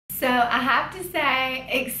So I have to say,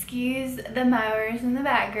 excuse the mowers in the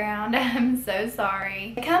background. I'm so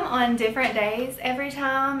sorry. They come on different days every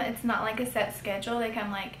time. It's not like a set schedule. They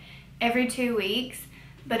come like every 2 weeks,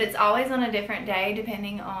 but it's always on a different day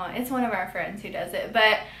depending on, it's one of our friends who does it.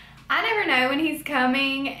 But I never know when he's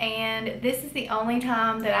coming, and this is the only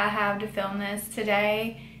time that I have to film this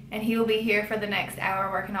today, and he will be here for the next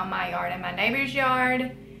hour working on my yard and my neighbor's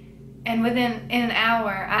yard. And in an hour,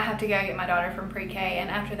 I have to go get my daughter from pre-K, and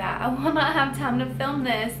after that, I will not have time to film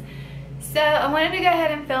this. So I wanted to go ahead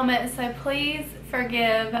and film it, so please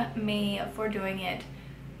forgive me for doing it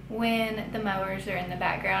when the mowers are in the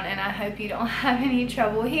background, and I hope you don't have any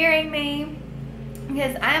trouble hearing me,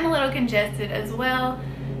 because I am a little congested as well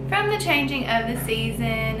from the changing of the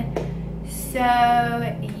season. So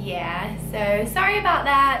yeah, so sorry about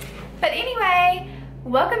that. But anyway,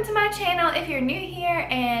 welcome to my channel if you're new here,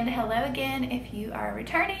 and hello again if you are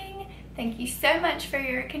returning. Thank you so much for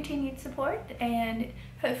your continued support and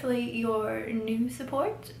hopefully your new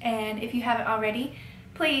support. And if you haven't already,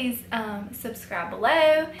 please subscribe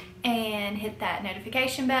below and hit that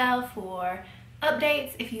notification bell for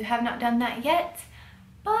updates if you have not done that yet.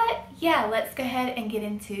 But yeah, let's go ahead and get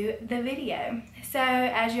into the video. So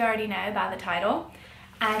as you already know by the title,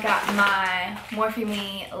 I got my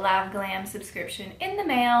MorpheMe Live Glam subscription in the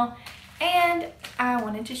mail, and I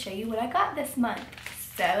wanted to show you what I got this month.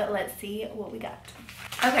 So let's see what we got.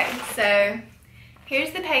 Okay, so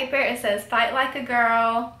here's the paper. It says Fight Like a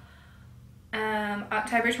Girl,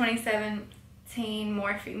 October 2017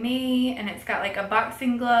 MorpheMe, and it's got like a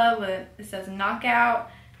boxing glove with, it says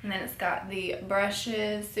Knockout, and then it's got the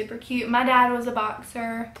brushes, super cute. My dad was a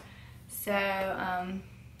boxer, so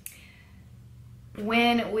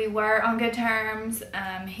when we were on good terms,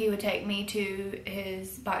 he would take me to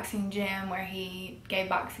his boxing gym where he gave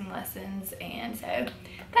boxing lessons, and so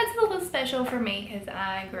that's a little special for me because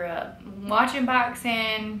I grew up watching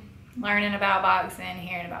boxing, learning about boxing,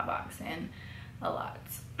 hearing about boxing a lot.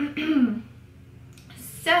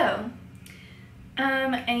 So,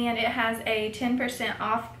 and it has a 10%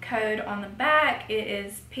 off code on the back. It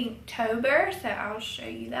is Pinktober, so I'll show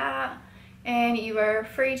you that. And you are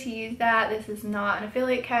free to use that. This is not an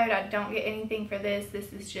affiliate code. I don't get anything for this.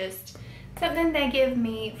 This is just something they give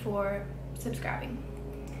me for subscribing.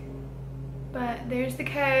 But there's the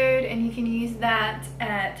code, and you can use that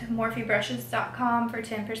at morphebrushes.com for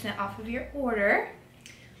 10% off of your order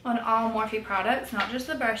on all Morphe products, not just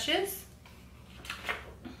the brushes.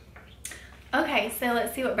 Okay, so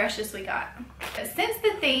let's see what brushes we got. Since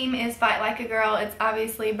the theme is Fight Like a Girl, it's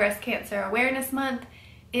obviously Breast Cancer Awareness Month.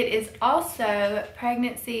 It is also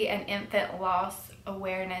Pregnancy and Infant Loss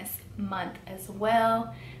Awareness Month as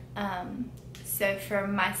well. So for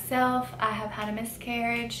myself, I have had a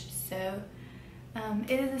miscarriage, so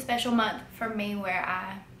it is a special month for me where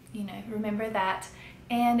I, remember that.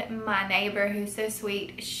 And my neighbor, who's so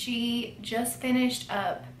sweet, she just finished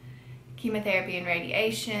up chemotherapy and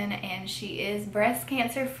radiation, and she is breast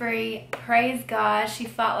cancer free. Praise God, she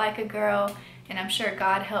fought like a girl, and I'm sure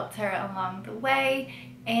God helped her along the way.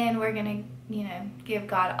 And we're gonna, give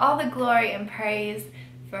God all the glory and praise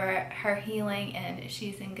for her healing, and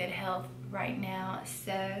she's in good health right now.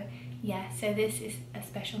 So yeah, so this is a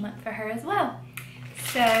special month for her as well.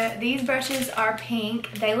 So these brushes are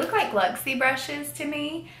pink. They look like Luxie brushes to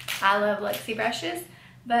me. I love Luxie brushes,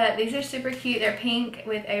 but these are super cute. They're pink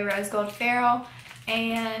with a rose gold ferrule.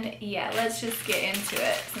 And yeah, let's just get into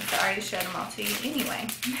it since I already showed them all to you anyway.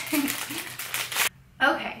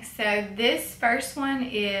 Okay, so this first one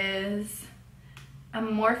is a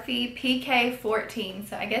Morphe PK14.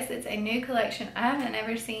 So I guess it's a new collection. I haven't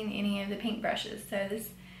ever seen any of the pink brushes. So this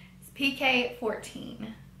is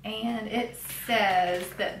PK14. And it says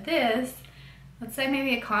that this, let's say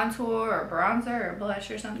maybe a contour or bronzer or blush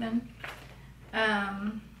or something.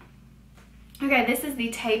 Okay, this is the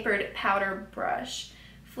tapered powder brush.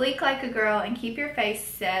 Fleek like a girl and keep your face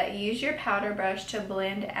set. Use your powder brush to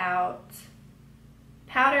blend out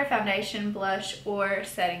powder, foundation, blush, or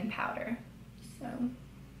setting powder. So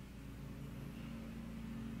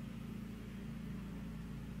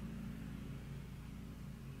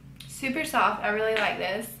super soft. I really like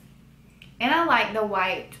this, and I like the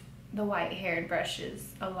white haired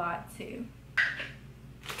brushes a lot too.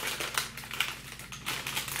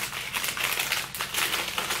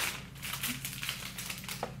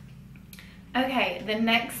 Okay, the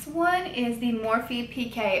next one is the Morphe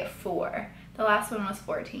PK4. The last one was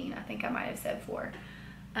 14. I think I might have said 4.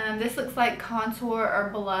 This looks like contour or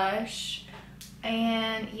blush.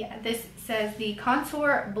 And yeah, this says the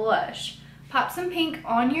contour blush. Pop some pink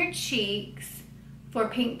on your cheeks for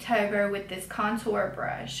Pinktober with this contour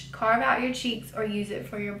brush. Carve out your cheeks or use it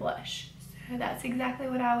for your blush. So that's exactly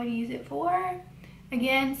what I would use it for.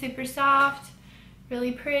 Again, super soft,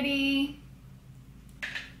 really pretty.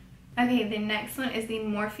 Okay, the next one is the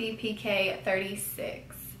Morphe PK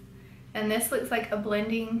 36. And this looks like a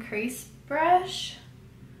blending crease brush.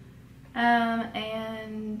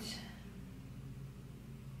 And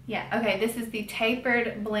yeah, okay, this is the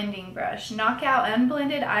tapered blending brush. Knock out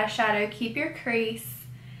unblended eyeshadow, keep your crease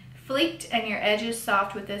fleeked and your edges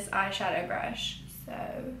soft with this eyeshadow brush.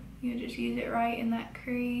 So you just use it right in that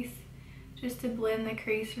crease just to blend the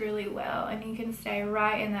crease really well, and you can stay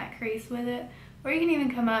right in that crease with it, or you can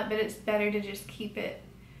even come up, but it's better to just keep it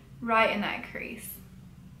right in that crease.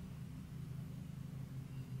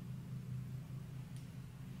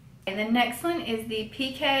 And the next one is the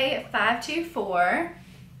PK 524.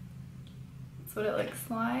 That's what it looks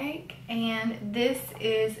like. And this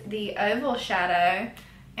is the oval shadow.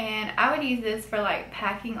 And I would use this for like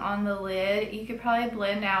packing on the lid. You could probably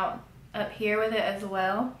blend out up here with it as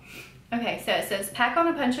well. Okay, so it says pack on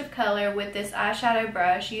a punch of color with this eyeshadow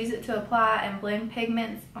brush. Use it to apply and blend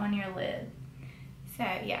pigments on your lid. So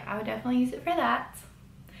yeah, I would definitely use it for that.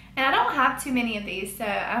 And I don't have too many of these, so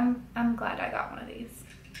I'm glad I got one of these.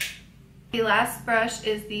 The last brush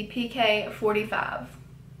is the PK 45.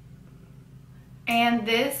 And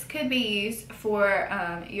this could be used for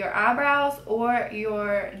your eyebrows or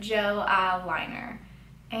your gel eyeliner.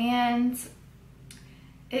 And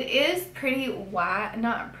it is pretty wide,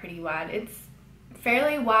 not pretty wide, it's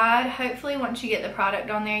fairly wide. Hopefully once you get the product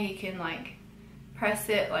on there, you can like press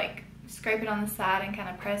it, like scrape it on the side and kind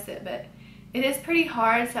of press it. But it is pretty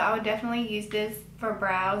hard, so I would definitely use this for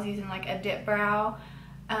brows, using like a dip brow.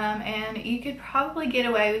 And you could probably get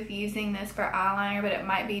away with using this for eyeliner, but it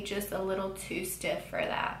might be just a little too stiff for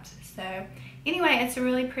that. So anyway, it's a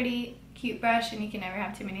really pretty cute brush, and you can never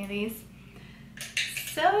have too many of these.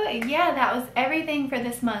 So yeah, that was everything for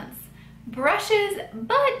this month's brushes,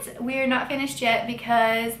 but we're not finished yet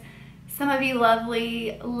because some of you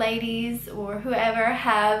lovely ladies or whoever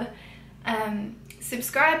have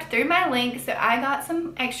subscribed through my link. So I got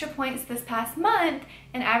some extra points this past month,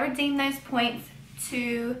 and I redeemed those points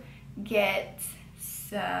to get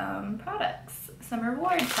some products, some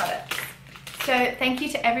reward products. So thank you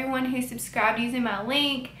to everyone who subscribed using my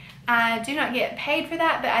link. I do not get paid for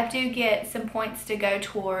that, but I do get some points to go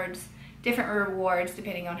towards different rewards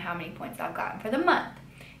depending on how many points I've gotten for the month.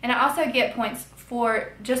 And I also get points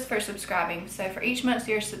for just for subscribing. So for each month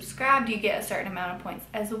you're subscribed, you get a certain amount of points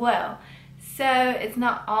as well. So it's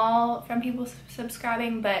not all from people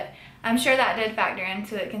subscribing, but I'm sure that did factor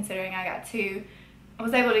into it, considering I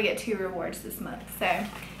was able to get 2 rewards this month. So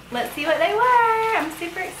let's see what they were. I'm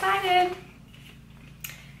super excited.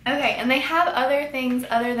 Okay, and they have other things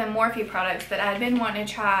other than Morphe products, but I've been wanting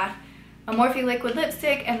to try a Morphe liquid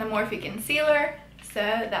lipstick and the Morphe concealer, so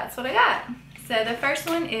that's what I got. So the first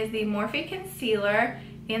one is the Morphe concealer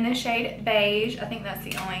in the shade beige. I think that's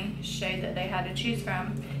the only shade that they had to choose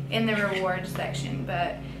from in the rewards section,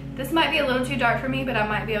 but this might be a little too dark for me, but I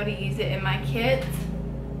might be able to use it in my kit.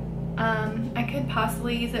 I could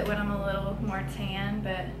possibly use it when I'm a little more tan,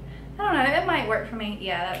 but I don't know, it might work for me.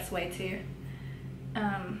 Yeah, that's way too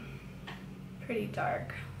pretty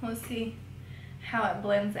dark. Let's see how it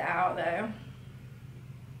blends out though.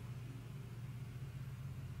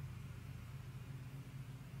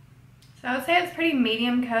 So I would say it's pretty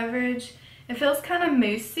medium coverage. It feels kind of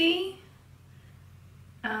moussey.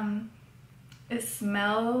 It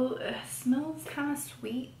smells kind of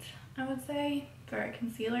sweet, I would say, for a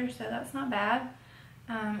concealer, so that's not bad.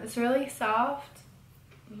 It's really soft,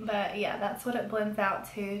 but yeah, that's what it blends out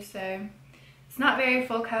to. So it's not very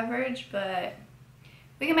full coverage, but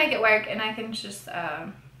we can make it work, and I can just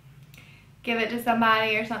give it to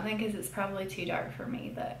somebody or something because it's probably too dark for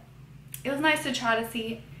me. But it was nice to try to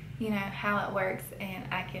see, you know, how it works, and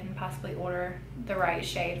I can possibly order the right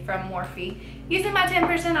shade from Morphe using my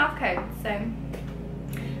 10% off code. So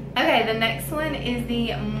okay, the next one is the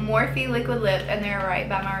Morphe liquid lip, and they're right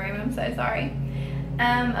by my room. I'm so sorry.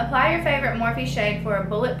 Apply your favorite Morphe shade for a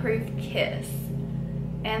bulletproof kiss,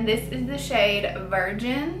 and this is the shade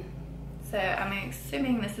Virgin. So I'm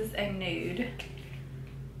assuming this is a nude,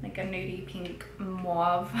 like a nudie pink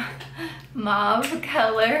mauve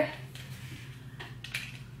color.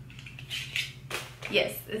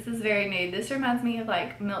 Yes, this is very nude. This reminds me of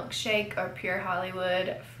like Milkshake or Pure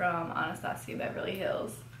Hollywood from Anastasia Beverly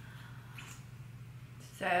Hills.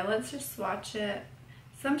 So let's just swatch it.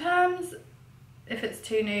 Sometimes if it's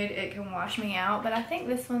too nude, it can wash me out, but I think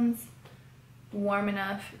this one's warm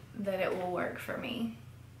enough that it will work for me.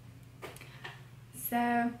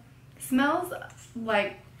 So Smells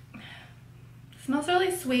like, smells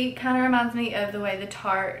really sweet. Kind of reminds me of the way the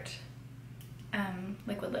Tarte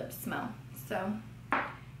liquid lips smell. So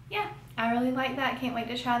yeah, I really like that. Can't wait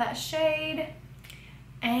to try that shade.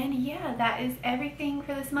 And yeah, that is everything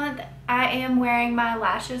for this month. I am wearing my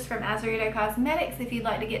lashes from Azarito Cosmetics. If you'd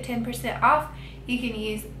like to get 10% off, you can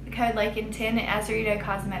use the code Lakin10 at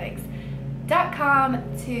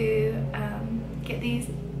AzaritoCosmetics.com to get these.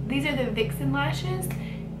 These are the Vixen lashes.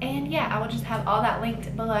 And yeah, I will just have all that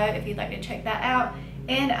linked below if you'd like to check that out.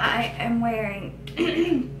 And I am wearing,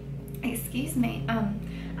 excuse me,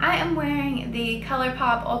 I am wearing the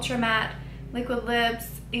ColourPop Ultra Matte Liquid Lips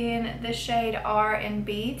in the shade R and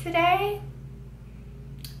B today.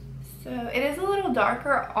 So it is a little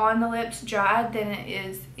darker on the lips dried than it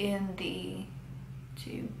is in the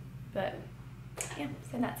tube. But yeah,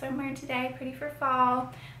 so that's what I'm wearing today. Pretty for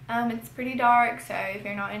fall. It's pretty dark, so if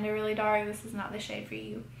you're not into really dark, this is not the shade for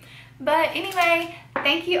you. But anyway,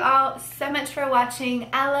 thank you all so much for watching.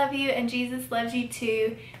 I love you and Jesus loves you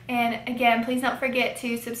too. And again, please don't forget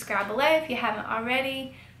to subscribe below if you haven't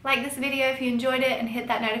already. Like this video if you enjoyed it, and hit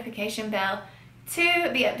that notification bell to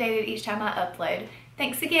be updated each time I upload.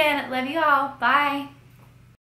 Thanks again. Love you all. Bye.